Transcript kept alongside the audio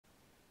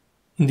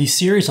In this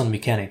series on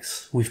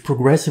mechanics, we've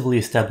progressively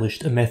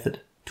established a method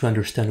to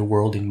understand a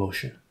world in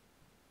motion.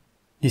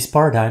 This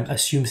paradigm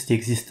assumes the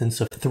existence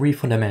of three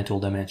fundamental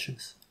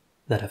dimensions,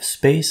 that of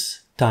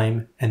space,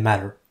 time, and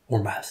matter,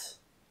 or mass.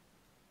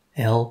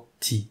 L,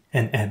 T,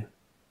 and M.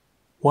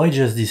 Why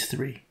just these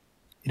three?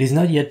 It is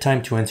not yet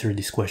time to answer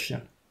this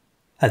question.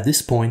 At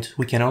this point,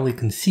 we can only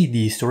concede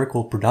the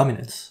historical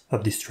predominance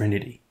of this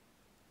trinity.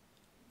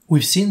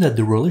 We've seen that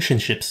the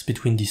relationships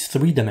between these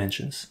three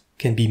dimensions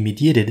can be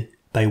mediated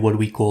by what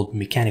we call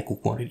mechanical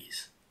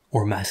quantities,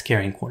 or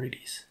mass-carrying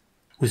quantities,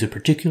 with a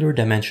particular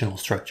dimensional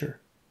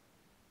structure.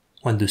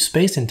 When the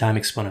space and time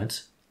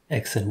exponents,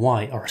 x and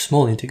y, are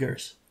small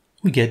integers,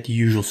 we get the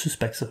usual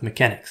suspects of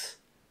mechanics,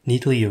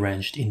 neatly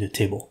arranged in the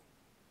table.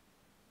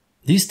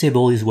 This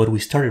table is what we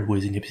started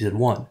with in episode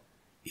 1,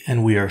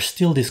 and we are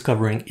still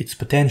discovering its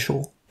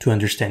potential to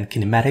understand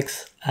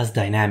kinematics as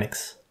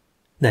dynamics,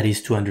 that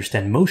is, to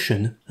understand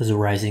motion as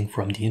arising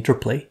from the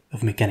interplay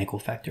of mechanical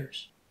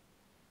factors.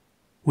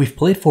 We've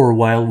played for a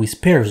while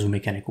with pairs of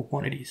mechanical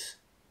quantities,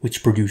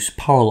 which produce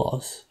power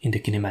laws in the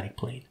kinematic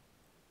plane.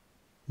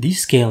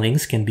 These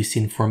scalings can be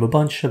seen from a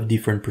bunch of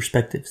different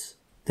perspectives,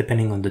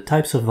 depending on the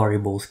types of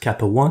variables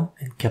kappa 1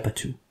 and kappa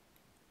 2.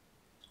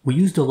 We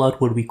used a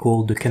lot what we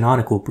call the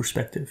canonical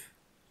perspective,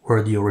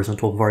 where the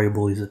horizontal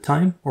variable is a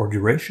time or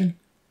duration,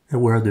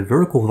 and where the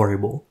vertical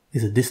variable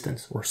is a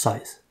distance or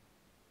size.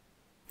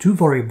 Two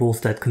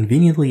variables that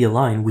conveniently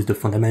align with the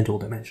fundamental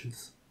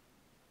dimensions.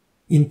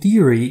 In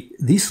theory,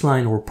 this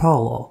line or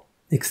power law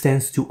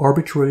extends to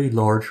arbitrarily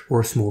large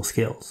or small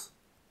scales.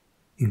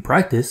 In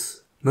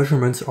practice,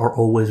 measurements are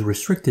always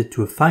restricted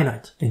to a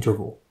finite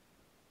interval.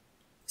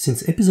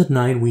 Since episode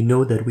 9, we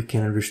know that we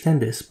can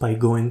understand this by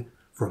going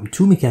from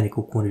two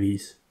mechanical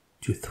quantities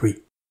to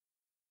three.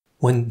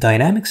 When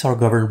dynamics are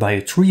governed by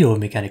a trio of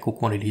mechanical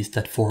quantities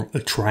that form a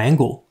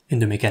triangle in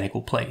the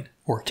mechanical plane,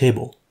 or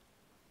table,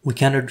 we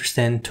can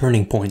understand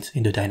turning points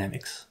in the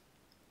dynamics.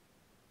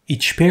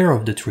 Each pair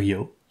of the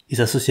trio is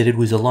associated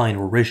with a line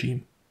or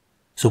regime,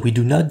 so we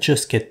do not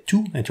just get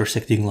two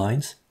intersecting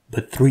lines,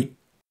 but three.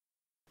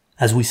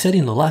 As we said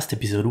in the last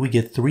episode, we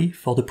get 3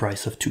 for the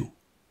price of 2.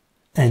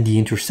 And the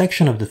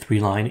intersection of the three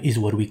line is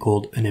what we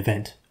called an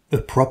event, a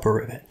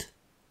proper event.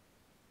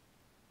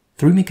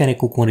 Three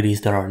mechanical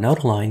quantities that are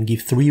not aligned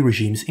give 3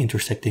 regimes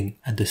intersecting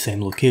at the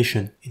same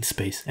location in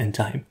space and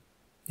time,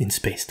 in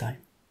space-time.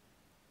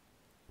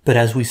 But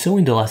as we saw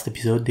in the last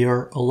episode, there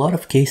are a lot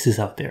of cases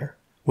out there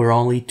where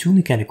only 2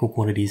 mechanical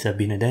quantities have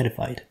been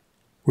identified,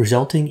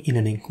 resulting in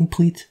an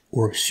incomplete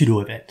or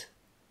pseudo-event.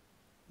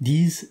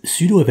 These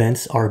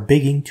pseudo-events are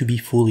begging to be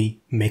fully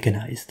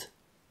mechanized.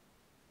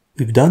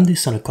 We've done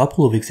this on a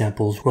couple of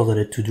examples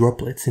related to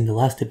droplets in the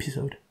last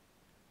episode,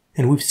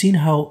 and we've seen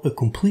how a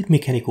complete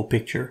mechanical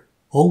picture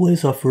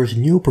always offers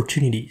new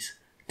opportunities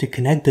to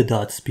connect the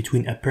dots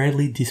between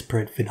apparently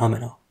disparate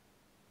phenomena.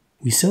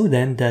 We saw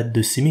then that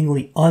the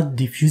seemingly odd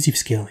diffusive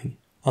scaling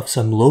of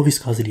some low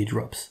viscosity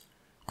drops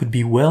could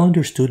be well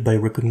understood by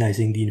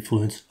recognizing the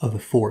influence of a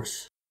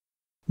force.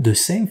 The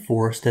same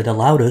force that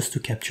allowed us to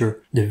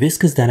capture the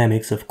viscous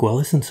dynamics of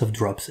coalescence of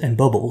drops and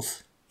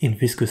bubbles in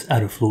viscous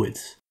outer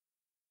fluids.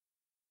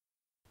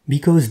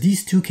 Because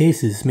these two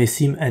cases may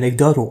seem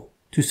anecdotal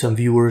to some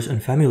viewers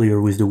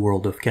unfamiliar with the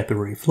world of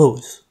capillary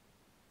flows,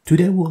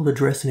 today we'll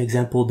address an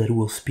example that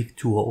will speak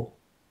to all.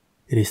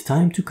 It is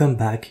time to come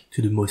back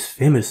to the most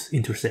famous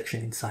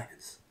intersection in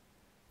science,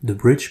 the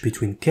bridge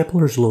between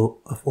Kepler's law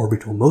of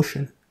orbital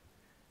motion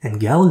and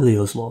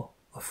Galileo's law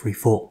of free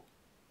fall,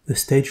 the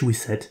stage we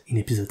set in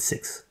episode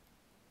 6.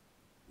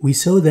 We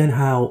saw then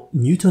how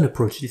Newton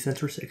approached this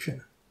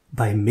intersection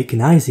by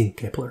mechanizing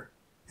Kepler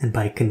and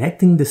by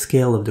connecting the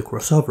scale of the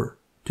crossover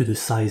to the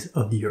size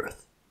of the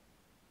Earth.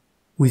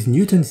 With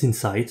Newton's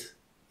insight,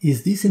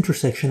 is this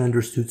intersection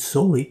understood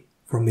solely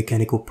from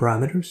mechanical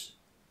parameters?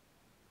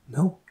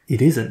 No,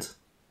 it isn't,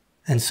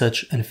 and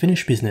such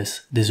unfinished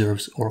business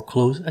deserves our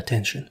close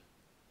attention.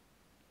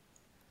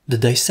 The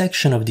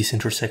dissection of this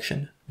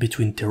intersection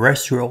between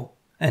terrestrial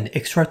and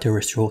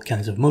extraterrestrial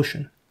kinds of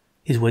motion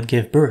is what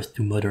gave birth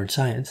to modern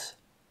science,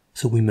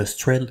 so we must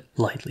tread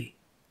lightly.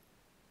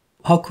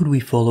 How could we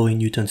follow in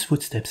Newton's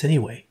footsteps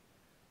anyway,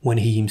 when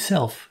he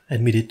himself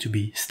admitted to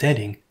be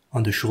standing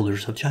on the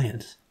shoulders of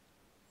giants?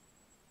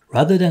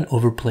 Rather than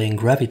overplaying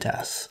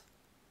gravitas,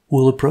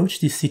 we'll approach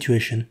this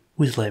situation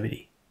with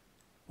levity.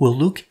 We'll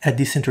look at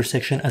this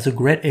intersection as a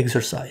great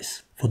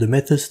exercise for the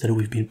methods that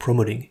we've been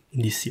promoting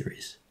in this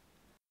series,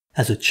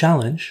 as a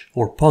challenge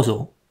or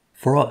puzzle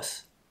for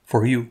us,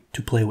 for you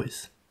to play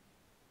with.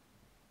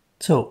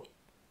 So,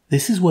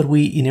 this is what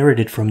we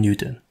inherited from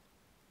Newton.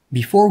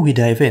 Before we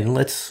dive in,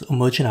 let's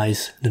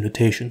homogenize the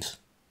notations.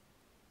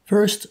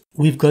 First,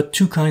 we've got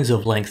 2 kinds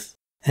of length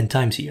and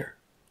times here,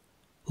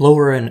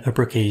 lower and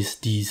uppercase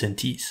D's and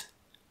T's,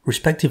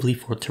 respectively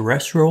for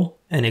terrestrial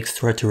and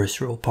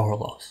extraterrestrial power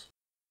laws.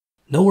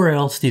 Nowhere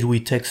else did we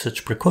take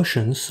such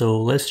precautions,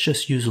 so let's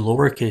just use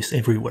lowercase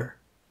everywhere,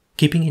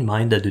 keeping in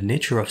mind that the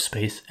nature of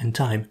space and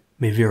time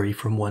may vary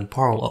from one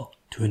power law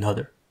to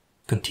another,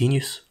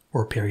 continuous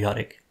or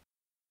periodic.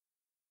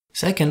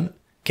 Second,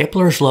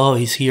 Kepler's law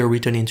is here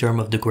written in terms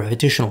of the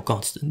gravitational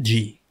constant,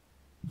 g.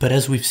 But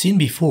as we've seen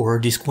before,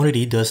 this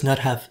quantity does not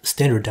have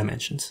standard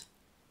dimensions.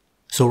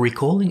 So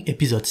recalling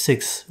episode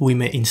 6, we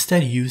may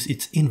instead use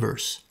its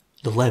inverse,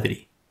 the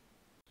levity,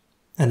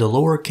 and the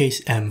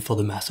lowercase m for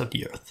the mass of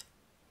the Earth.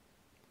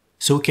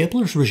 So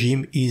Kepler's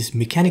regime is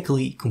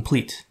mechanically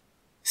complete,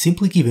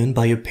 simply given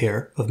by a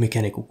pair of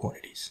mechanical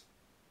quantities.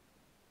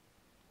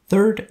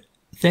 Third,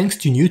 thanks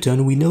to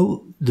Newton, we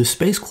know the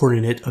space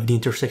coordinate of the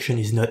intersection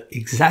is not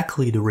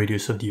exactly the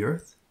radius of the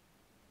Earth.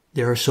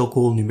 There are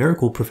so-called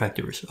numerical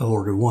prefactors of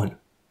order 1.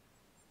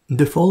 In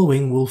the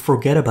following, we'll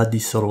forget about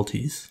these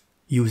subtleties,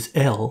 use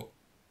L,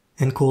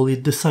 and call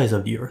it the size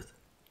of the Earth,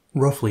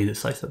 roughly the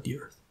size of the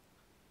Earth.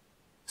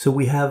 So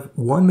we have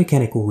one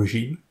mechanical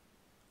regime,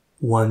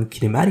 one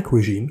kinematic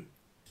regime,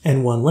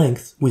 and one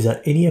length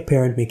without any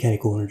apparent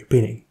mechanical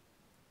underpinning.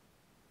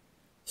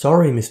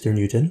 Sorry, Mr.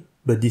 Newton,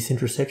 but this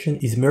intersection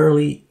is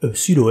merely a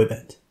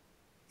pseudo-event.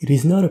 It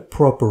is not a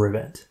proper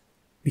event,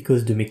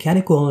 because the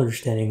mechanical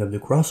understanding of the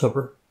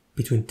crossover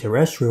between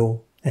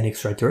terrestrial and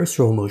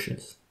extraterrestrial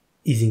motions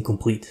is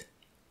incomplete.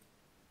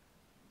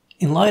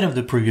 In light of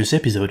the previous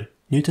episode,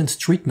 Newton's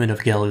treatment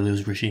of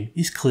Galileo's regime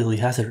is clearly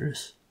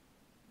hazardous.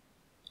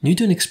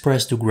 Newton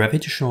expressed the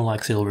gravitational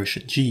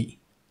acceleration g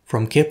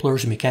from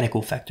Kepler's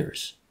mechanical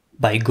factors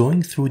by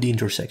going through the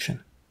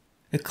intersection,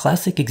 a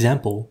classic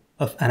example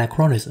of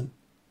anachronism,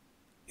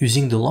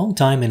 using the long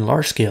time and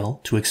large scale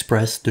to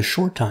express the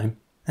short time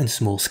and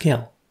small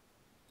scale.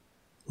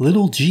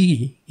 Little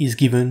g is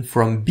given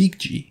from big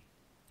G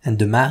and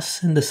the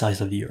mass and the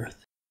size of the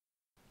Earth,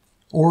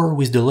 or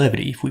with the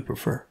levity if we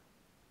prefer.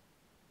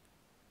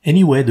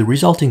 Anyway, the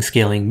resulting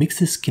scaling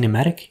mixes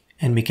kinematic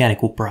and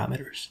mechanical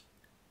parameters,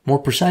 more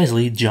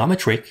precisely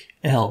geometric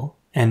L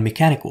and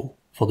mechanical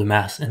for the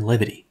mass and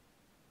levity.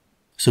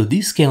 So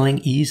this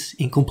scaling is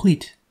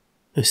incomplete,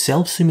 a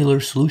self-similar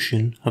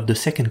solution of the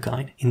second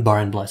kind in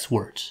Barenblatt's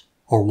words,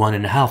 or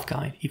 1.5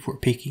 kind if we're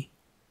picky.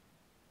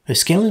 A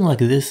scaling like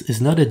this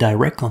is not a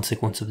direct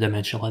consequence of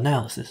dimensional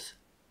analysis,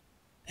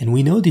 and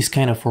we know this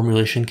kind of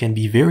formulation can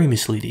be very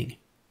misleading.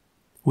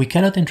 We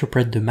cannot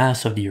interpret the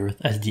mass of the Earth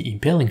as the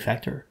impelling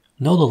factor,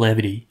 nor the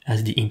levity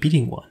as the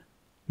impeding one,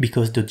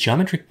 because the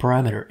geometric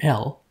parameter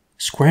L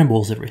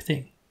scrambles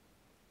everything.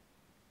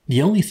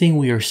 The only thing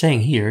we are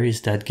saying here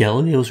is that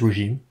Galileo's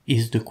regime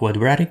is the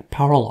quadratic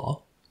power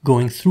law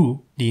going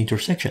through the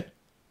intersection.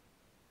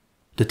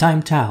 The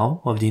time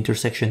tau of the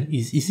intersection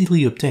is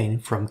easily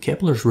obtained from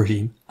Kepler's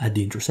regime at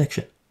the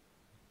intersection.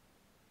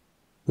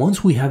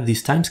 Once we have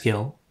this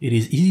timescale, it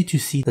is easy to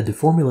see that the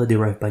formula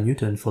derived by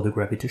Newton for the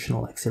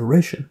gravitational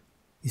acceleration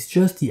is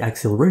just the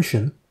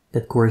acceleration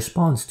that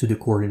corresponds to the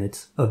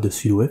coordinates of the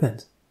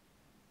pseudo-event.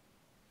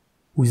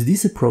 With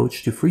this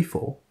approach to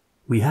freefall,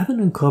 we haven't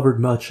uncovered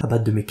much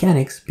about the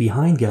mechanics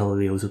behind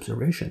Galileo's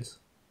observations.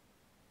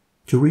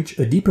 To reach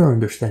a deeper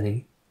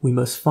understanding, we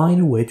must find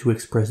a way to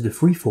express the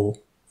freefall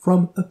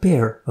from a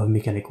pair of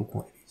mechanical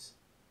quantities.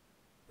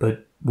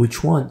 But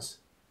which ones?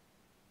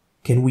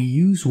 Can we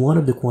use one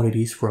of the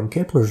quantities from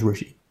Kepler's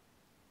regime?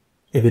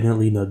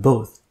 Evidently not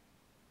both.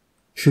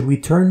 Should we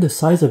turn the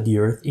size of the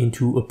Earth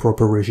into a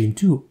proper regime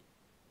too?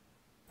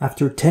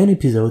 After 10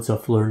 episodes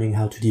of learning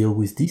how to deal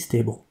with this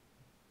table,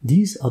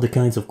 these are the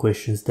kinds of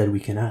questions that we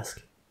can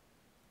ask.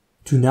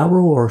 To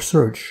narrow our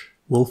search,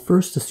 we'll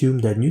first assume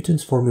that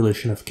Newton's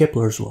formulation of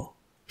Kepler's law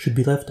should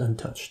be left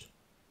untouched.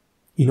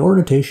 In our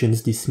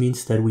notations, this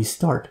means that we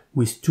start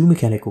with two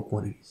mechanical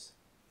quantities,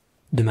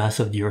 the mass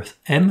of the Earth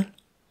m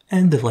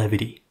and the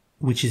levity,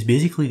 which is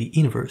basically the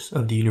inverse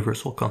of the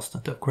universal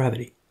constant of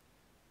gravity.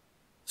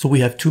 So we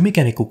have two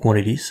mechanical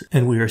quantities,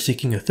 and we are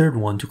seeking a third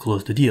one to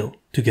close the deal,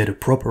 to get a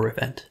proper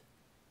event.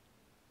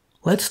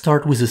 Let's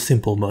start with a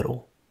simple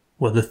model,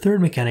 where the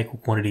third mechanical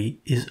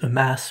quantity is a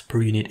mass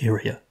per unit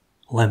area,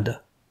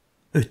 lambda,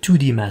 a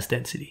 2D mass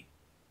density.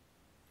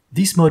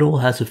 This model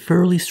has a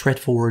fairly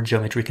straightforward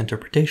geometric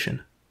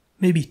interpretation,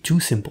 maybe too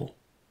simple,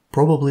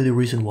 probably the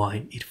reason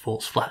why it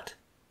falls flat.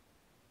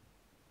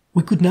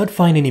 We could not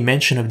find any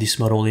mention of this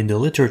model in the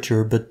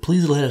literature, but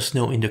please let us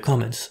know in the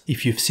comments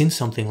if you've seen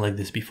something like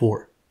this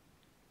before.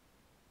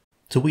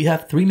 So we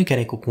have three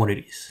mechanical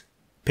quantities.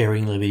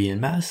 Pairing levity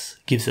and mass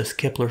gives us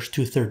Kepler's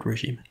 2/3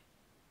 regime.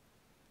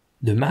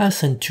 The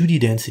mass and 2D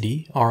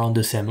density are on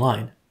the same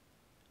line,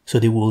 so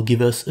they will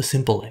give us a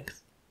simple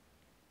length.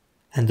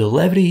 And the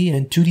levity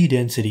and 2D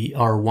density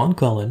are one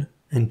column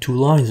and two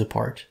lines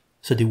apart,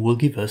 so they will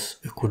give us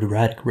a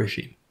quadratic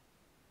regime.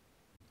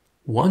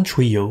 One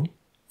trio,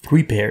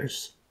 three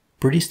pairs,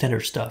 pretty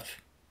standard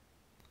stuff.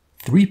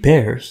 Three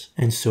pairs,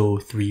 and so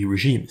three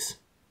regimes.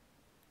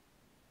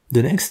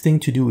 The next thing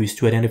to do is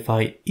to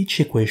identify each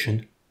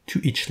equation to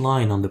each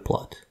line on the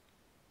plot.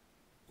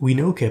 We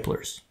know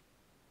Kepler's.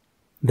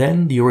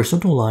 Then the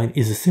horizontal line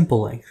is a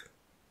simple length,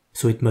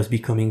 so it must be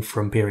coming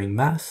from pairing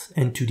mass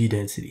and 2D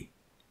density.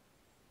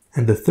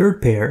 And the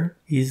third pair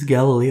is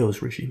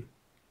Galileo's regime.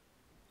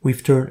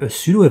 We've turned a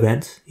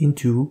pseudo-event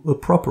into a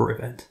proper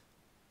event.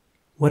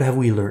 What have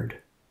we learned?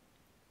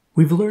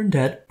 We've learned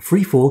that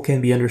freefall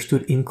can be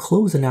understood in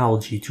close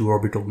analogy to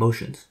orbital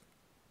motions.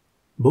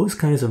 Both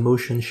kinds of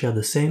motion share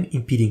the same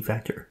impeding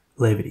factor,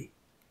 levity.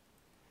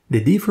 They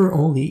differ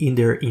only in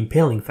their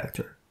impelling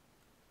factor.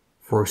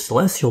 For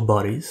celestial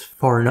bodies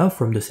far enough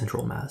from the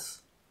central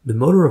mass, the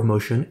motor of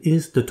motion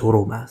is the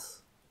total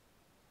mass.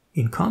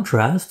 In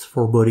contrast,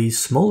 for bodies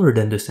smaller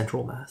than the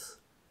central mass,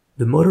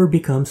 the motor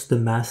becomes the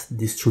mass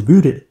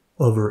distributed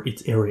over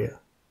its area.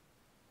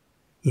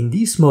 In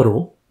this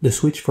model, the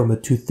switch from a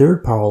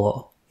two-third power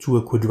law to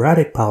a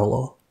quadratic power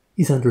law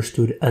is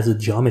understood as a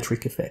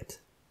geometric effect.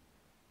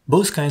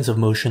 Both kinds of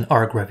motion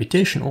are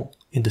gravitational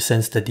in the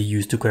sense that they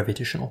use the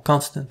gravitational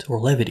constant or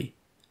levity,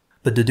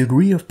 but the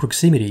degree of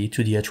proximity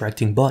to the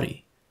attracting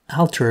body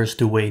alters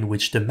the way in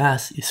which the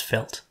mass is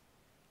felt,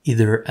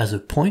 either as a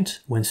point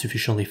when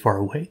sufficiently far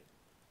away,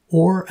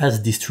 or as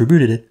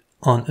distributed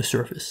on a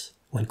surface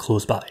when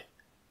close by.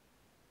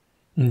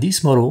 In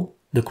this model,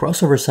 the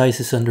crossover size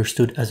is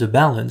understood as a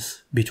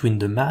balance between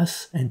the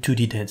mass and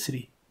 2D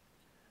density.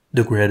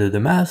 The greater the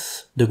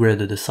mass, the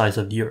greater the size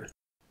of the Earth,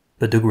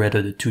 but the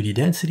greater the 2D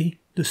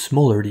density, the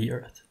smaller the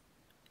Earth.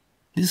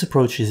 This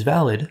approach is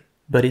valid,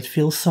 but it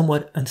feels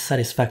somewhat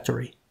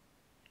unsatisfactory.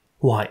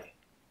 Why?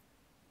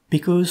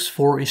 Because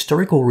for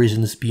historical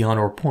reasons beyond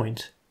our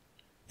point,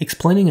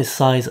 explaining a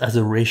size as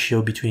a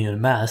ratio between a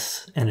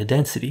mass and a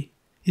density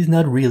is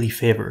not really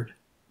favored.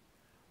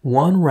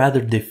 One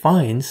rather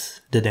defines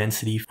the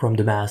density from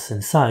the mass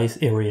and size,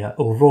 area,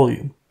 or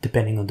volume,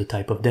 depending on the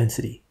type of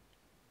density.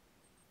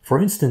 For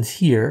instance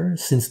here,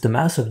 since the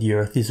mass of the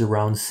Earth is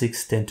around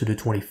 6 ×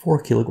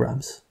 10⁻⁴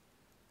 kilograms,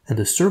 and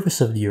the surface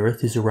of the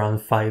Earth is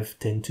around 5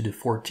 ×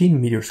 10⁻⁴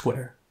 meters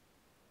square,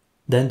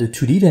 then the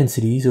 2D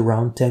density is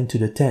around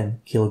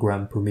 10⁻⁻10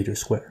 kilogram per meter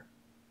square.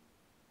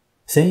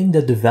 Saying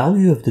that the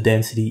value of the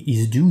density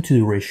is due to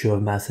the ratio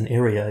of mass and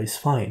area is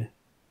fine,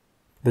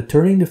 but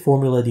turning the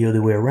formula the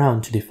other way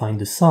around to define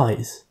the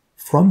size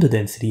from the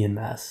density and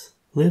mass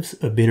leaves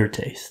a bitter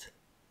taste.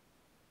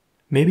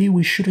 Maybe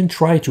we shouldn't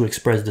try to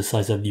express the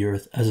size of the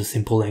Earth as a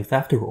simple length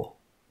after all.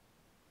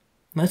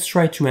 Let's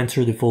try to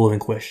answer the following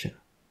question.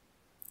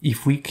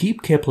 If we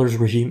keep Kepler's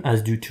regime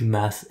as due to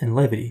mass and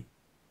levity,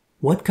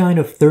 what kind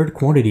of third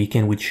quantity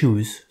can we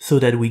choose so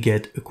that we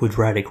get a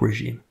quadratic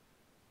regime?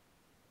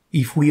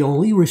 If we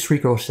only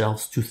restrict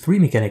ourselves to 3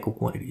 mechanical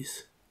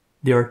quantities,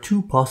 there are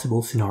 2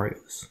 possible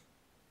scenarios.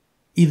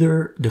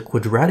 Either the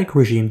quadratic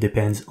regime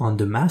depends on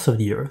the mass of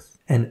the Earth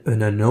and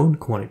an unknown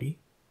quantity,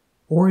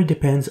 or it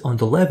depends on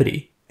the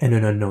levity and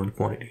an unknown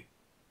quantity.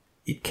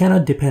 It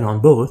cannot depend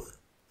on both,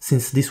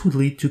 since this would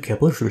lead to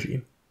Kepler's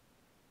regime.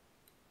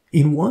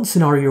 In one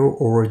scenario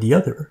or the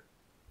other,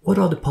 what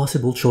are the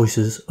possible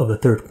choices of a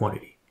third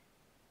quantity?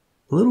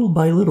 Little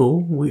by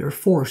little, we are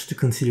forced to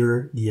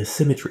consider the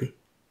asymmetry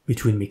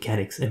between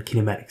mechanics and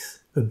kinematics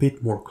a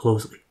bit more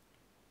closely.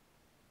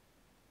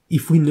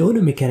 If we know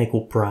the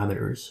mechanical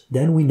parameters,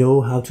 then we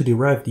know how to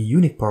derive the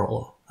unit power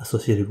law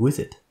associated with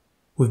it.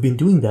 We've been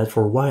doing that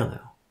for a while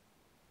now.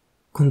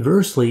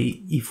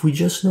 Conversely, if we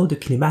just know the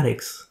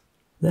kinematics,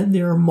 then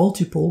there are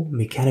multiple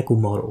mechanical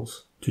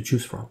models to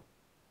choose from.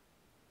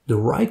 The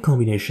right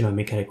combination of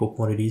mechanical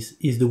quantities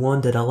is the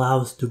one that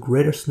allows the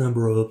greatest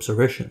number of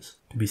observations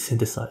to be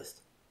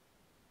synthesized.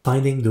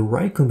 Finding the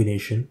right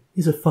combination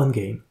is a fun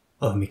game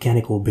of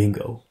mechanical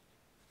bingo.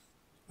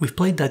 We've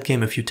played that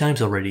game a few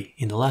times already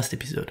in the last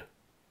episode.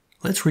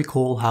 Let's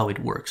recall how it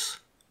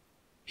works.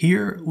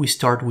 Here we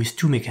start with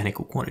 2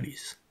 mechanical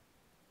quantities.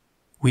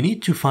 We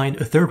need to find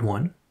a third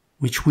one,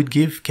 which would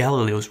give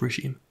Galileo's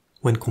regime,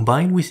 when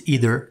combined with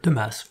either the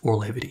mass or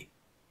levity.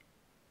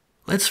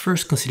 Let's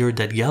first consider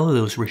that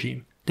Galileo's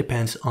regime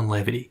depends on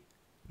levity,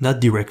 not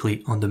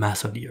directly on the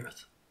mass of the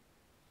Earth.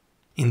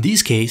 In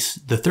this case,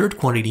 the third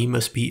quantity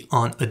must be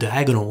on a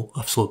diagonal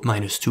of slope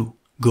 -2,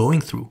 going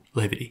through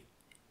levity.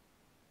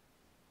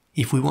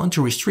 If we want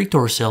to restrict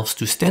ourselves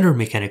to standard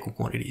mechanical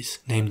quantities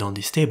named on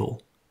this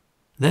table,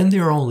 then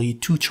there are only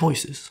 2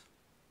 choices.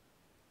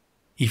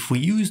 If we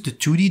use the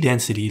 2D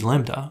density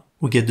lambda,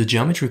 we get the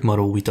geometric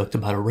model we talked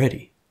about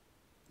already.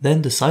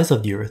 Then the size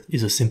of the Earth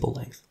is a simple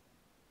length.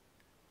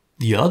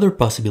 The other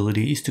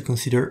possibility is to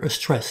consider a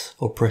stress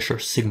or pressure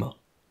sigma.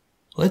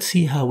 Let's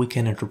see how we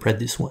can interpret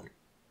this one.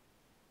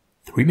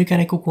 3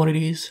 mechanical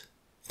quantities,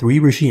 3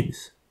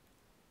 regimes.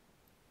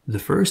 The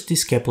first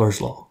is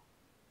Kepler's law.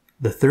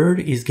 The third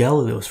is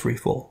Galileo's free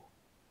fall.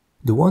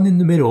 The one in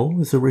the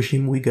middle is a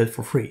regime we get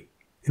for free,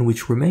 and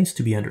which remains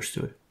to be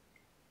understood.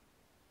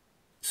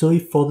 So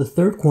if for the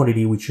third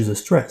quantity we choose a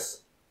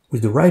stress,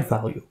 with the right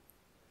value,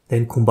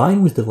 then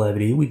combined with the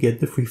levity we get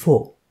the free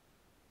fall.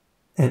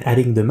 And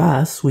adding the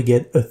mass we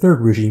get a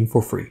third regime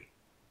for free.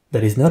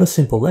 That is not a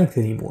simple length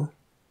anymore,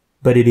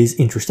 but it is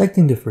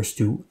intersecting the first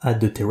 2 at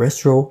the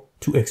terrestrial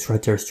to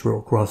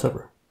extraterrestrial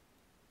crossover.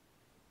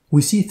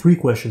 We see 3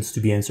 questions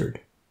to be answered.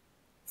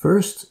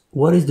 First,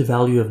 what is the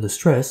value of the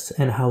stress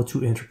and how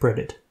to interpret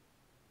it?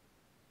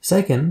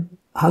 Second,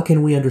 how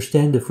can we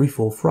understand the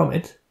freefall from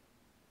it?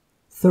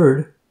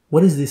 Third,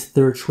 what is this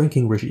third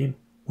shrinking regime,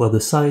 while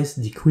the size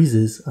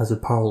decreases as a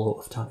power law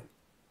of time?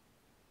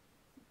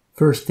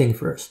 First thing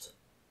first.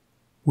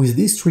 With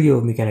this trio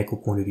of mechanical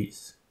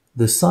quantities,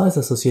 the size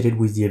associated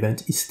with the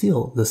event is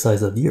still the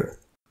size of the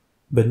Earth,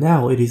 but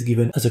now it is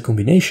given as a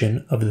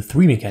combination of the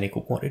three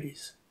mechanical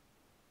quantities.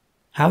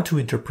 How to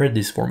interpret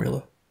this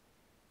formula?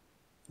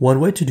 One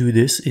way to do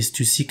this is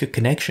to seek a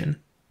connection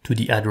to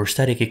the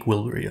hydrostatic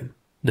equilibrium,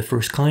 the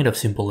first kind of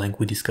simple length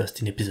we discussed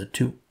in episode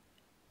 2.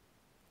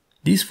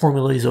 This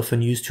formula is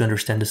often used to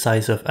understand the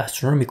size of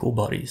astronomical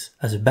bodies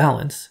as a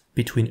balance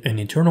between an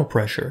internal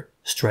pressure,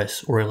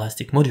 stress or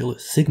elastic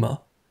modulus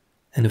sigma,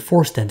 and a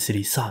force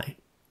density psi.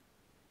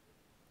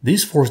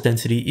 This force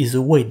density is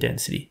a weight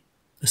density,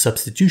 a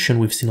substitution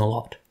we've seen a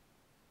lot.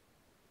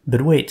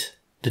 But wait,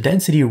 the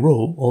density ρ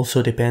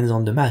also depends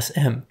on the mass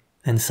m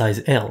and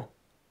size L.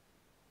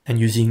 And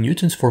using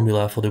Newton's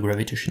formula for the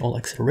gravitational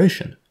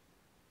acceleration,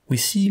 we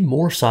see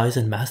more size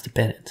and mass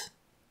dependence,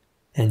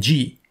 and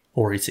g,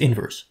 or its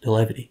inverse, the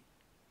levity.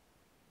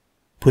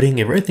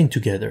 Putting everything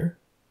together,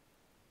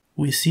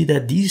 we see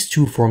that these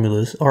two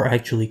formulas are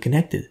actually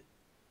connected.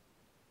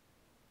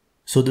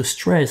 So the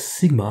stress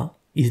sigma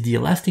is the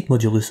elastic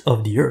modulus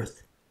of the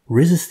Earth,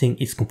 resisting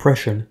its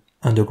compression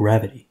under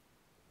gravity.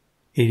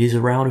 It is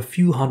around a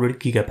few hundred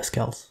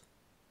gigapascals.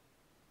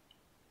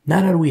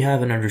 Now that we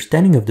have an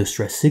understanding of the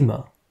stress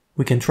sigma,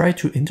 we can try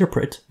to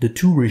interpret the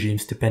two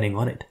regimes depending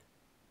on it.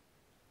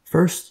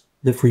 First,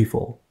 the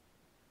freefall.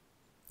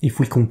 If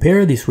we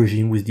compare this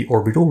regime with the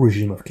orbital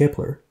regime of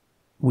Kepler,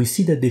 we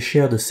see that they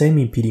share the same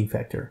impeding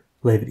factor,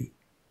 levity.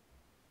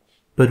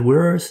 But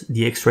whereas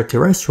the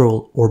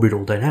extraterrestrial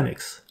orbital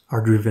dynamics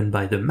are driven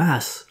by the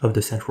mass of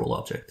the central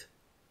object,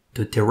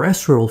 the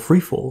terrestrial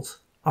freefalls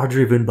are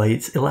driven by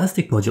its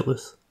elastic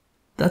modulus.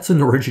 That's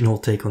an original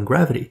take on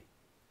gravity.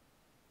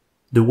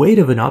 The weight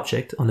of an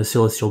object on a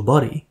celestial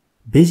body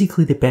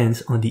basically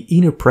depends on the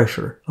inner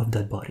pressure of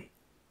that body.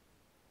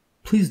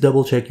 Please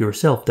double check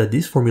yourself that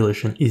this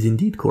formulation is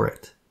indeed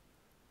correct.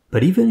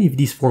 But even if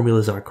these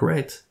formulas are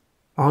correct,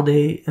 are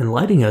they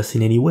enlightening us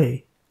in any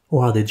way,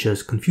 or are they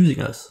just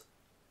confusing us?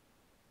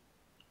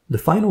 The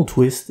final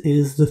twist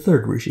is the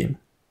third regime.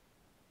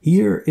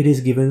 Here it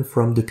is given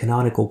from the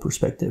canonical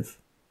perspective,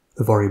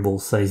 a variable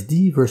size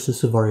d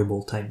versus a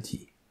variable time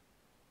t.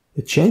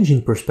 A change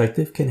in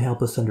perspective can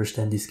help us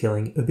understand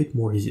descaling a bit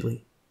more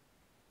easily.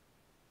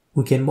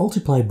 We can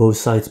multiply both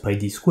sides by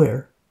d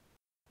squared.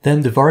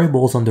 Then the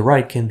variables on the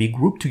right can be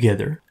grouped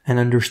together and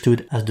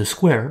understood as the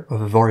square of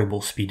a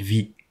variable speed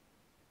v.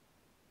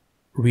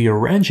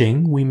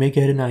 Rearranging, we may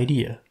get an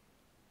idea.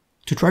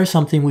 To try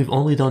something we've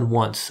only done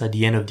once at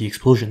the end of the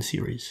explosion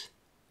series,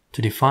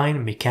 to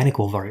define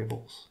mechanical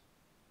variables.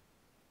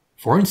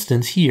 For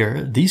instance,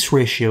 here, this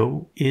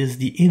ratio is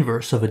the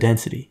inverse of a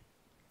density,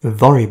 a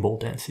variable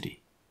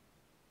density.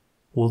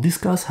 We'll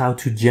discuss how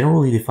to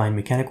generally define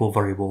mechanical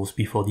variables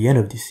before the end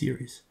of this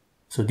series,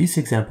 so this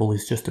example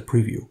is just a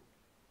preview.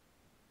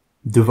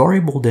 The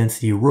variable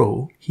density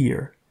ρ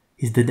here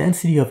is the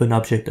density of an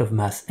object of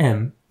mass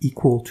m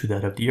equal to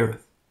that of the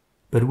Earth,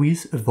 but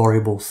with a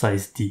variable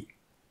size d.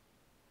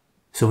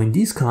 So in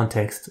this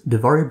context, the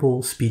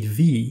variable speed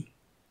v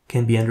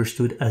can be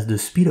understood as the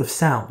speed of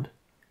sound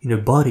in a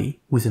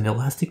body with an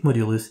elastic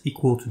modulus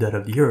equal to that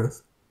of the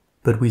Earth,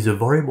 but with a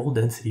variable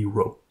density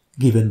ρ,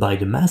 given by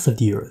the mass of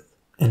the Earth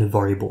and a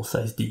variable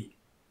size d.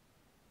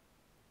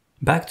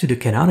 Back to the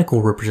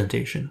canonical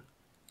representation.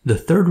 The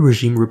third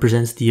regime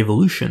represents the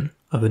evolution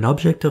of an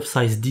object of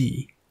size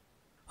d,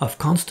 of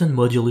constant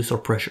modulus or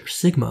pressure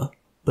sigma,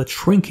 but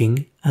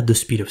shrinking at the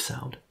speed of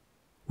sound,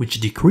 which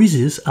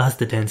decreases as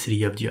the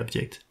density of the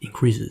object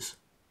increases.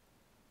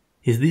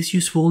 Is this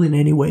useful in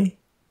any way?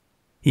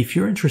 If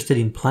you're interested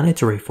in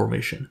planetary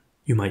formation,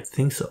 you might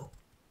think so.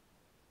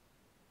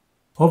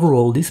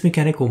 Overall, this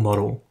mechanical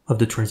model of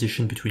the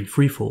transition between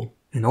freefall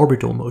and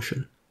orbital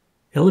motion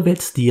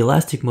elevates the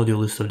elastic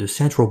modulus of the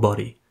central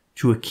body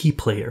to a key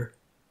player,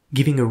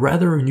 giving a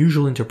rather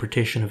unusual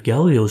interpretation of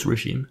Galileo's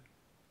regime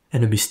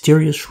and a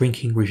mysterious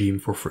shrinking regime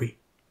for free.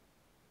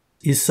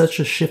 Is such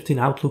a shift in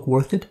outlook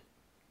worth it?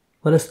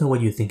 Let us know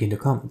what you think in the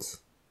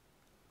comments.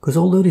 Because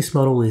although this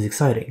model is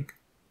exciting,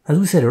 as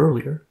we said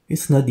earlier,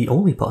 it's not the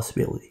only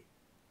possibility.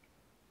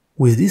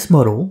 With this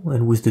model,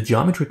 and with the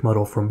geometric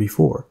model from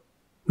before,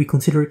 we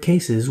consider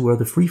cases where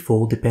the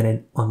freefall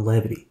depended on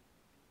levity.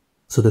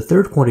 So the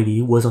third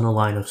quantity was on a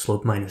line of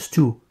slope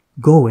 -2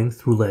 going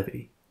through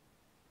levity.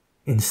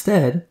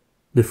 Instead,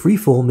 the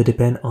freefall may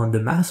depend on the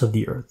mass of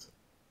the Earth,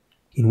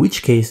 in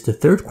which case the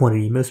third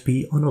quantity must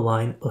be on a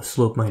line of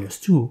slope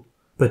 -2,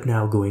 but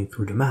now going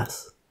through the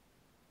mass.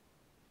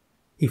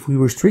 If we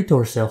restrict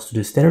ourselves to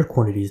the standard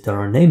quantities that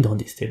are named on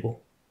this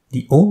table,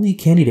 the only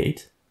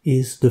candidate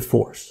is the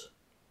force.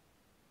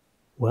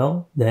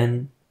 Well,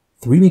 then,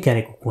 3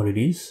 mechanical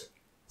quantities,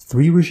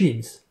 3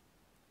 regimes.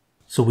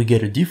 So we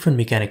get a different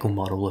mechanical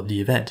model of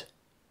the event.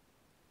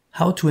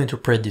 How to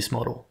interpret this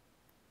model?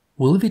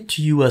 We'll leave it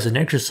to you as an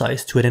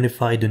exercise to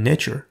identify the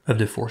nature of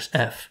the force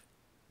F,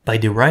 by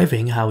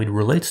deriving how it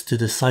relates to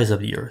the size of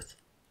the Earth,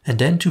 and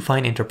then to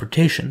find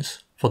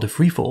interpretations for the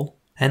freefall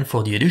and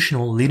for the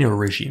additional linear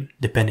regime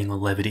depending on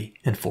levity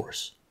and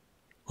force.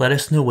 Let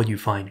us know what you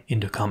find in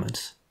the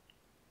comments.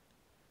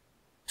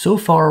 So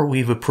far,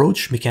 we've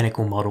approached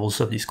mechanical models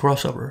of this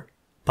crossover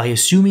by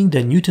assuming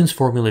that Newton's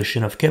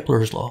formulation of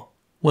Kepler's law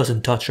was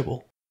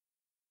untouchable.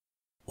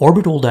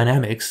 Orbital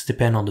dynamics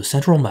depend on the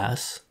central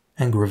mass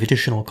and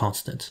gravitational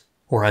constant,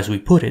 or as we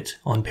put it,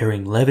 on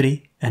pairing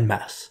levity and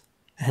mass.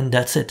 And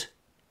that's it.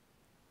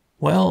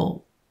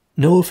 Well,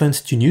 no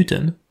offense to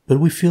Newton, but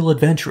we feel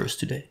adventurous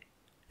today,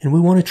 and we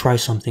want to try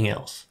something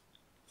else,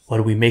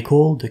 what we may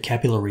call the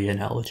capillary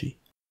analogy.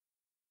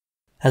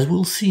 As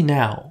we'll see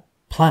now,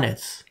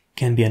 planets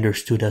can be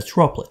understood as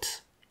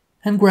droplets,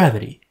 and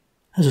gravity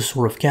as a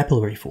sort of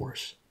capillary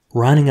force,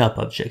 rounding up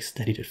objects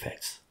that it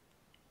affects.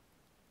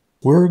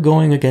 We're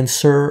going against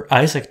Sir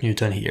Isaac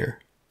Newton here,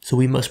 so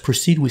we must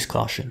proceed with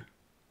caution.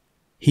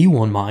 He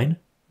won't mind,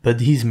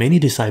 but his many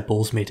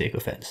disciples may take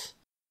offense.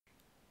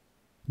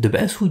 The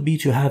best would be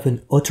to have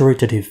an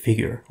authoritative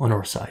figure on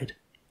our side,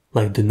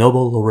 like the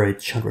Nobel laureate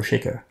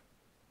Chandrasekhar.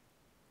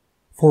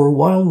 For a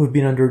while we've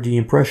been under the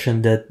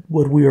impression that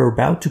what we are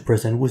about to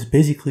present was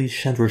basically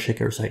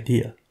Chandrasekhar's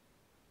idea.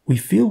 We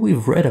feel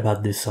we've read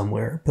about this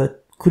somewhere,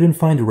 but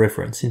couldn't find a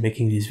reference in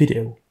making this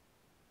video.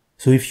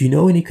 So if you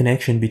know any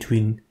connection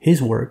between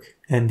his work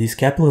and this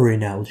capillary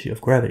analogy of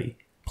gravity,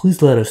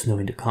 please let us know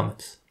in the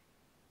comments.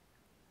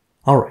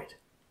 Alright,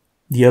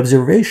 the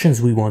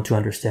observations we want to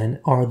understand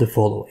are the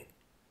following.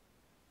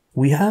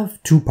 We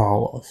have two power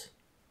laws,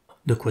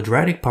 the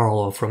quadratic power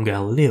law from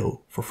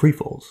Galileo for free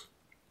falls,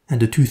 and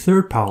the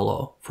 2/3 power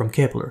law from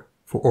Kepler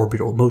for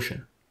orbital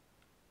motion.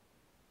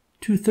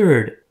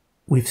 2/3,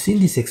 we've seen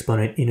this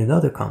exponent in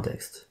another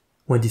context,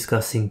 when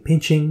discussing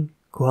pinching,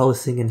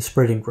 coalescing and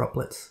spreading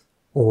droplets,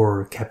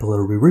 or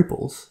capillary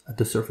ripples at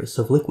the surface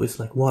of liquids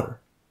like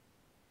water.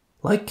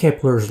 Like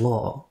Kepler's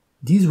law,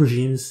 these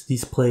regimes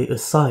display a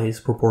size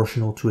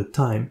proportional to a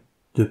time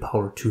to the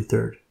power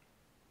 2/3.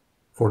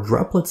 For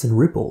droplets and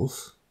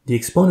ripples, the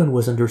exponent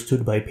was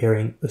understood by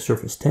pairing a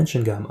surface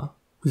tension gamma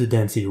with a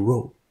density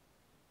rho.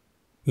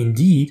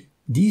 Indeed,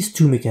 these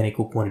two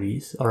mechanical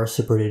quantities are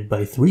separated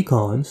by 3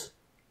 columns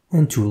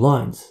and 2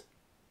 lines,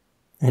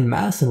 and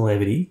mass and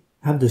levity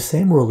have the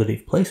same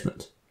relative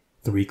placement,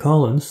 3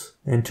 columns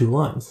and 2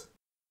 lines.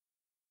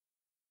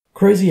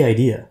 Crazy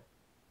idea.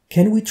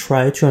 Can we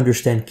try to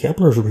understand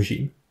Kepler's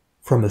regime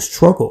from a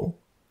struggle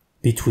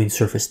between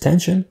surface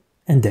tension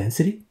and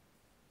density?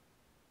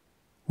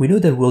 We know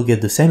that we'll get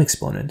the same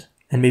exponent,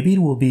 and maybe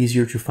it will be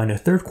easier to find a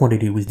third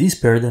quantity with this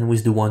pair than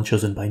with the one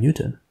chosen by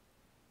Newton.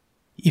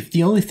 If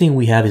the only thing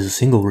we have is a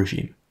single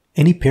regime,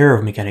 any pair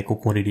of mechanical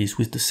quantities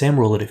with the same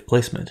relative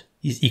placement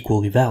is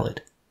equally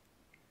valid.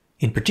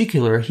 In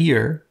particular,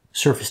 here,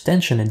 surface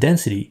tension and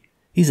density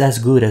is as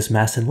good as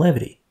mass and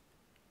levity.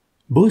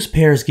 Both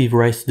pairs give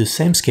rise to the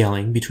same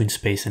scaling between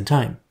space and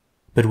time,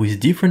 but with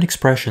different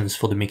expressions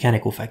for the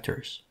mechanical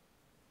factors.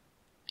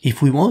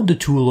 If we want the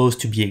two laws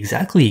to be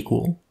exactly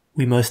equal,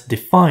 we must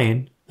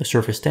define a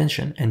surface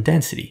tension and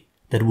density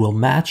that will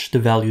match the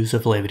values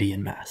of levity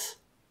and mass.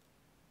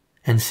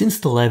 And since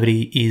the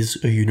levity is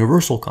a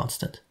universal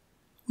constant,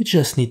 we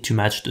just need to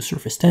match the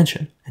surface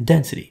tension and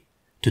density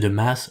to the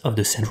mass of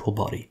the central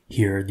body,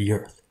 here the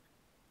Earth.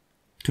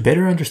 To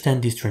better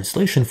understand this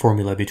translation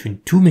formula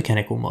between two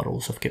mechanical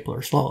models of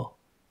Kepler's law,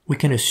 we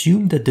can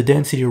assume that the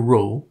density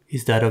rho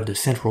is that of the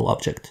central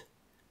object,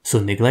 so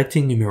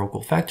neglecting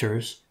numerical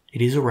factors,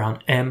 it is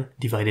around m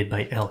divided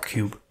by L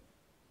cubed.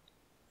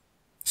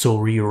 So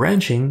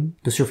rearranging,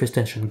 the surface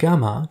tension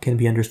gamma can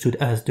be understood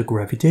as the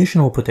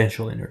gravitational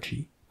potential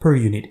energy per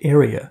unit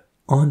area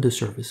on the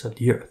surface of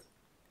the Earth,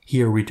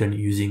 here written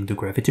using the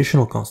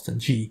gravitational constant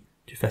g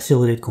to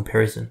facilitate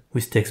comparison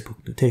with textbook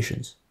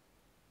notations.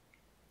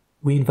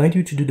 We invite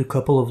you to do the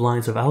couple of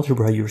lines of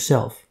algebra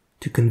yourself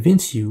to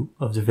convince you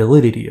of the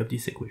validity of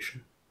this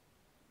equation.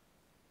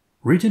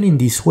 Written in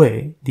this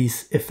way,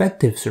 this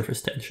effective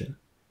surface tension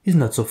is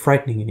not so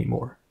frightening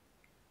anymore,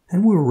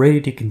 and we're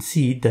ready to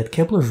concede that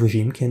Kepler's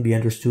regime can be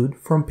understood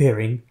from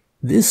pairing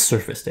this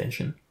surface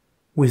tension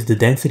with the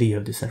density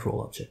of the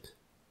central object.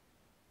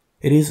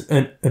 It is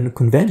an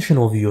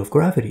unconventional view of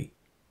gravity,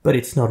 but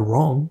it's not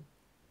wrong,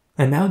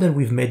 and now that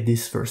we've made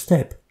this first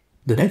step,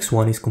 the next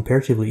one is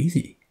comparatively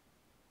easy.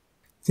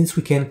 Since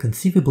we can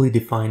conceivably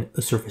define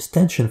a surface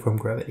tension from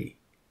gravity,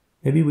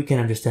 maybe we can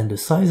understand the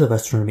size of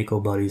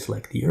astronomical bodies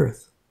like the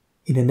Earth,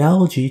 in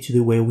analogy to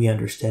the way we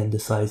understand the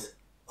size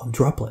of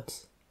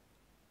droplets.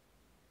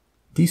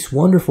 This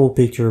wonderful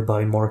picture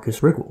by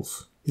Marcus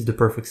Riggles is the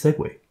perfect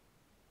segue.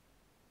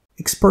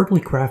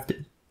 Expertly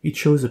crafted, it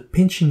shows a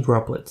pinching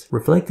droplet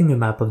reflecting a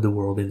map of the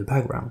world in the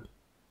background.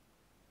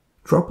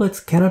 Droplets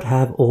cannot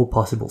have all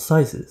possible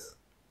sizes.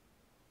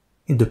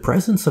 In the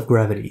presence of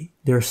gravity,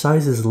 their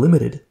size is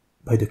limited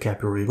by the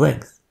capillary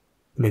length,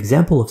 an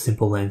example of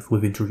simple length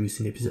we've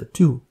introduced in episode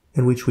 2,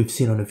 and which we've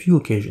seen on a few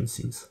occasions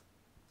since.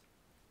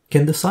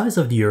 Can the size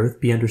of the Earth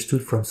be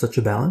understood from such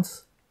a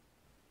balance?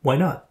 Why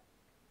not?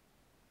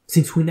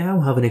 Since we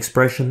now have an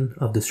expression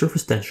of the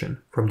surface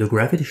tension from the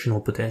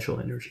gravitational potential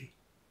energy,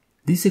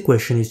 this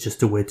equation is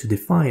just a way to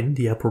define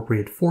the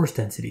appropriate force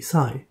density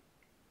psi.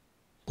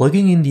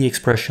 Plugging in the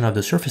expression of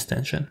the surface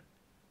tension,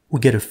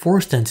 we get a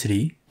force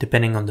density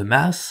depending on the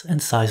mass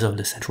and size of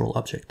the central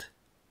object.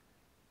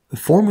 A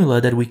formula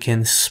that we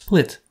can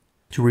split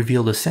to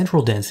reveal the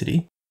central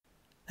density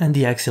and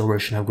the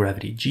acceleration of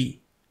gravity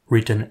g,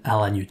 written a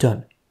la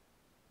Newton.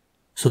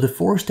 So the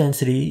force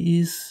density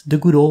is the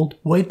good old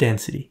weight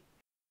density.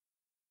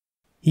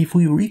 If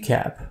we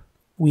recap,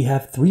 we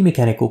have three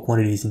mechanical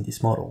quantities in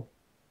this model: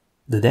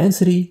 the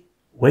density,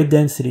 weight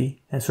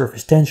density, and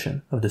surface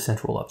tension of the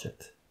central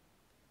object.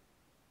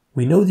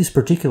 We know this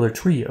particular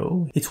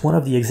trio, it's one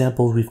of the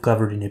examples we've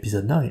covered in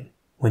episode 9,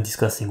 when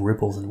discussing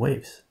ripples and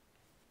waves.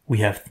 We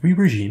have three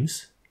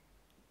regimes.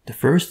 The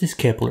first is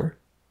Kepler,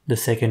 the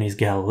second is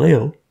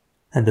Galileo,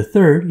 and the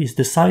third is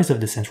the size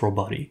of the central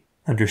body,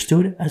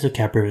 understood as a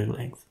capillary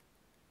length.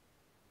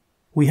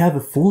 We have a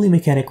fully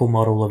mechanical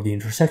model of the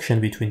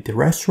intersection between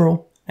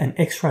terrestrial and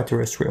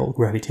extraterrestrial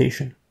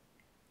gravitation.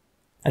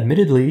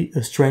 Admittedly,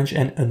 a strange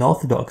and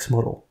unorthodox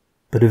model,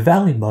 but a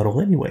valid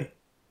model anyway.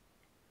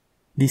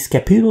 This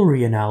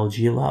capillary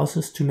analogy allows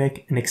us to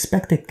make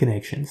unexpected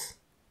connections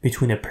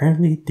between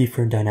apparently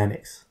different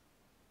dynamics.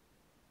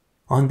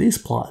 On this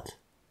plot,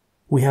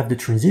 we have the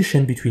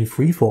transition between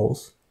free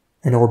falls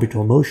and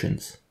orbital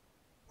motions,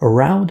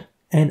 around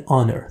and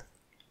on Earth.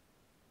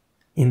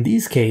 In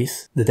this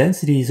case, the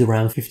density is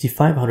around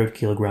 5,500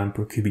 kg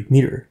per cubic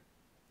meter.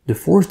 The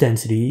force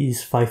density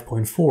is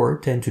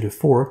 5.4 10 to the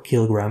 4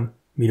 kg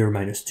meter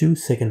minus 2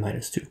 second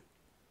minus 2.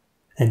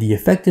 And the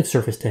effective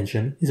surface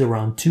tension is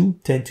around 2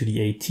 10 to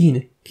the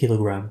 18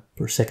 kg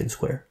per second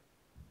square.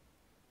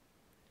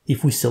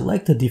 If we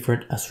select a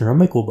different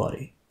astronomical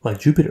body, like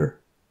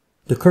Jupiter,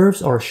 the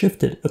curves are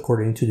shifted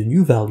according to the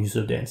new values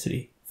of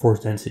density,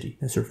 force density,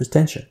 and surface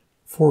tension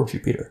for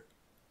Jupiter.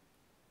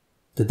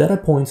 The data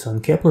points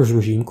on Kepler's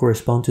regime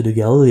correspond to the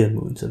Galilean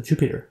moons of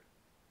Jupiter,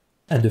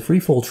 and the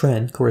freefall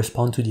trend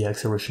corresponds to the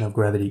acceleration of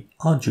gravity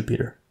on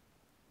Jupiter.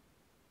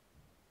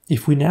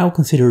 If we now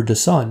consider the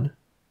Sun,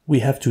 we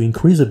have to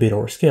increase a bit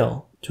our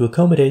scale to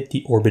accommodate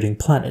the orbiting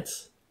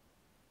planets.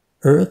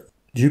 Earth,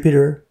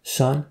 Jupiter,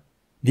 Sun,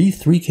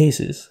 these three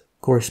cases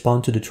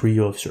correspond to the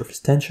trio of surface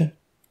tension,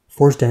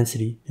 force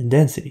density, and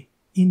density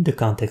in the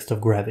context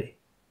of gravity.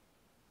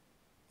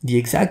 The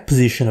exact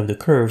position of the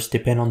curves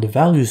depend on the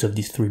values of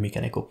these three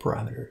mechanical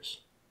parameters.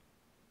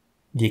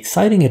 The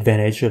exciting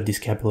advantage of this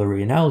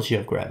capillary analogy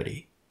of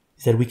gravity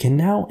is that we can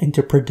now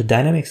interpret the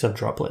dynamics of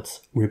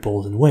droplets,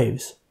 ripples, and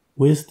waves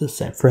with the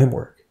same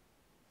framework.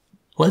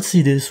 Let's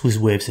see this with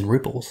waves and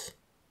ripples.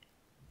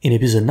 In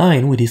episode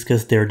 9, we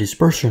discussed their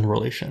dispersion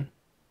relation,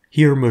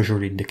 here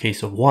measured in the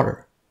case of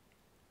water.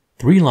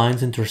 Three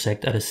lines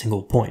intersect at a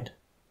single point.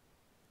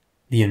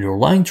 The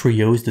underlying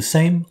trio is the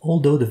same,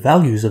 although the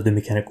values of the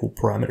mechanical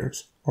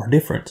parameters are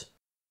different.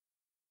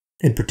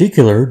 In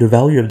particular, the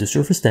value of the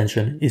surface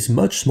tension is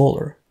much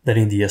smaller than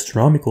in the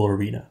astronomical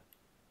arena.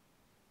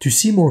 To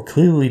see more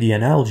clearly the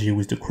analogy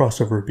with the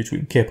crossover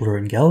between Kepler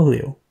and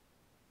Galileo,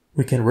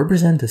 we can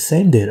represent the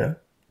same data,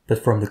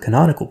 but from the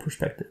canonical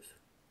perspective.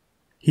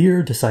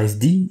 Here, the size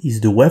d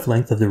is the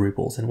wavelength of the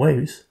ripples and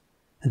waves,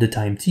 and the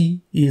time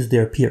t is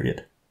their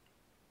period.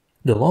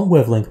 The long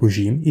wavelength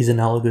regime is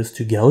analogous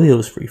to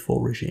Galileo's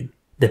freefall regime,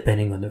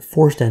 depending on the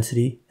force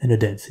density and the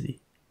density.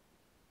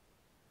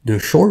 The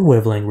short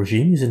wavelength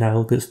regime is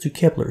analogous to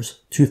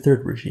Kepler's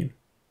 2/3 regime.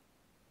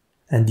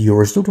 And the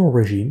horizontal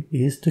regime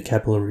is the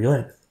capillary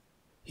length,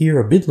 here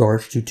a bit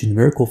large due to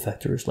numerical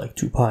factors like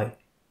 2 pi.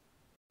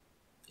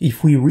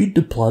 If we read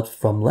the plot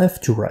from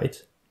left to right,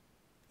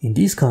 in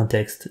this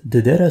context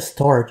the data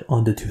start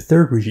on the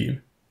 2/3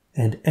 regime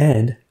and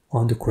end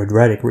on the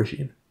quadratic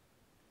regime.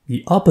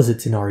 The opposite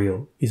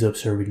scenario is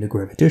observed in the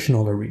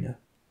gravitational arena.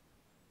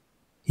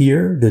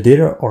 Here, the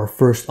data are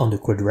first on the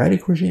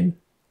quadratic regime,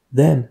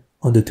 then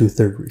on the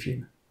 2/3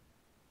 regime.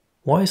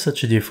 Why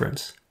such a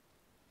difference?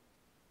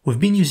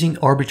 We've been using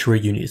arbitrary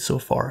units so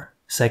far,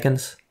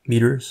 seconds,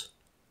 meters.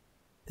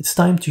 It's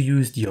time to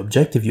use the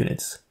objective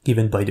units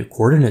given by the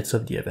coordinates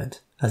of the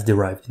event as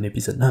derived in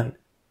episode 9.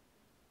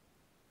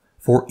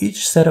 For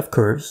each set of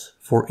curves,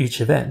 for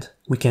each event,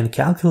 we can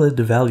calculate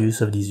the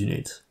values of these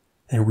units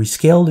and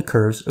rescale the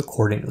curves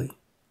accordingly.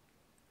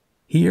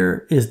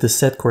 Here is the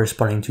set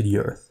corresponding to the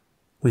Earth,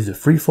 with the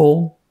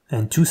freefall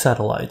and two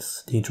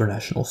satellites, the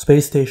International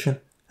Space Station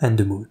and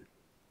the Moon.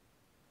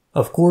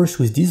 Of course,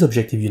 with these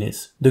objective units,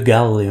 the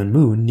Galilean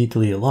moon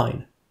neatly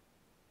align.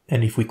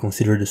 And if we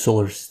consider the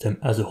solar system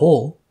as a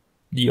whole,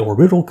 the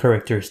orbital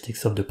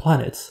characteristics of the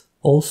planets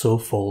also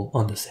fall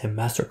on the same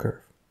master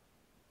curve.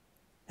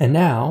 And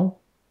now,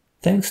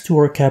 thanks to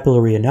our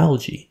capillary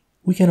analogy,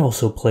 we can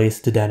also place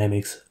the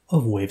dynamics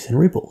of waves and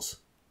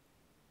ripples.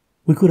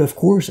 We could of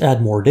course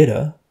add more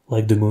data,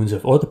 like the moons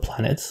of other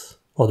planets,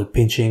 or the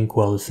pinching,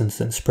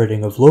 coalescence, and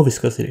spreading of low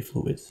viscosity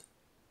fluids.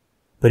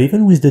 But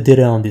even with the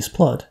data on this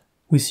plot,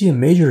 we see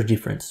a major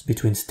difference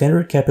between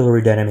standard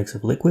capillary dynamics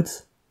of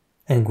liquids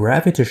and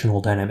gravitational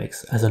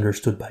dynamics as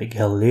understood by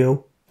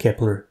Galileo,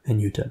 Kepler, and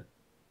Newton.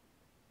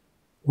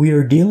 We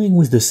are dealing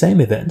with the same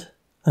event,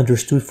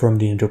 understood from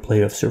the interplay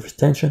of surface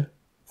tension,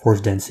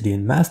 force density,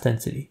 and mass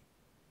density,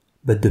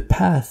 but the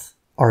paths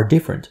are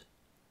different.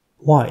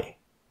 Why?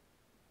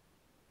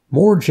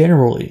 More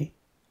generally,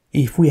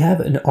 if we have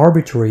an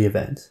arbitrary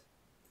event,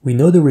 we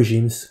know the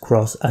regimes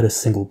cross at a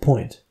single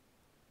point.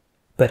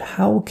 But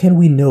how can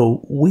we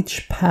know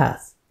which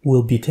path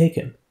will be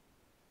taken?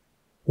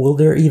 Will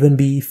there even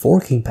be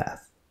forking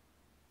path?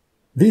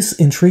 This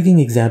intriguing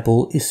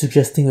example is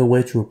suggesting a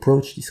way to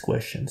approach these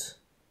questions.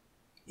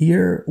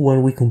 Here,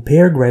 when we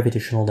compare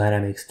gravitational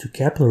dynamics to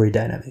capillary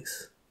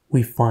dynamics,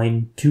 we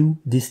find two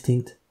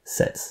distinct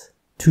sets,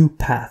 two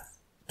paths,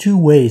 two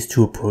ways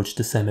to approach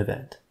the same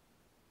event.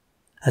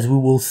 As we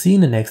will see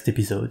in the next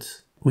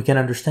episodes, we can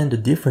understand the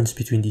difference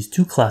between these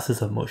two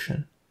classes of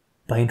motion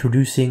by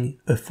introducing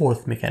a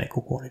fourth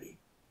mechanical quantity.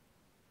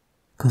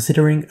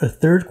 Considering a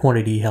third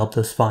quantity helped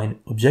us find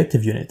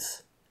objective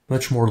units,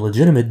 much more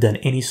legitimate than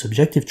any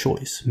subjective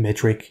choice,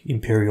 metric,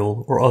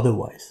 imperial, or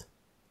otherwise.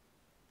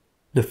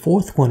 The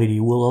fourth quantity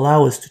will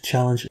allow us to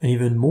challenge an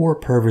even more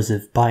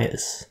pervasive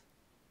bias,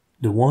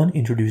 the one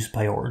introduced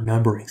by our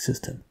numbering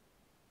system.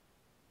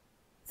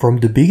 From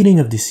the beginning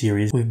of this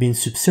series, we've been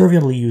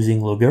subserviently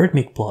using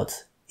logarithmic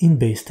plots in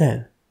base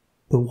 10,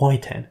 but why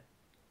 10?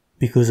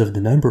 Because of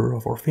the number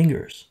of our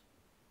fingers.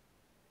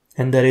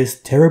 And that is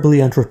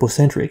terribly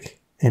anthropocentric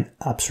and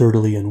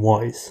absurdly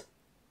unwise.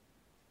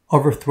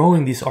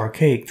 Overthrowing this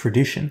archaic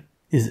tradition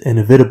is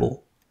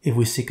inevitable if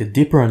we seek a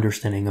deeper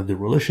understanding of the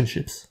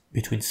relationships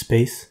between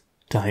space,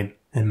 time,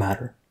 and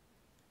matter.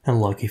 And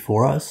lucky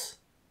for us,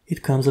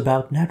 it comes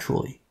about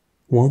naturally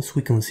once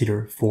we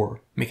consider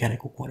four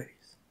mechanical quantities.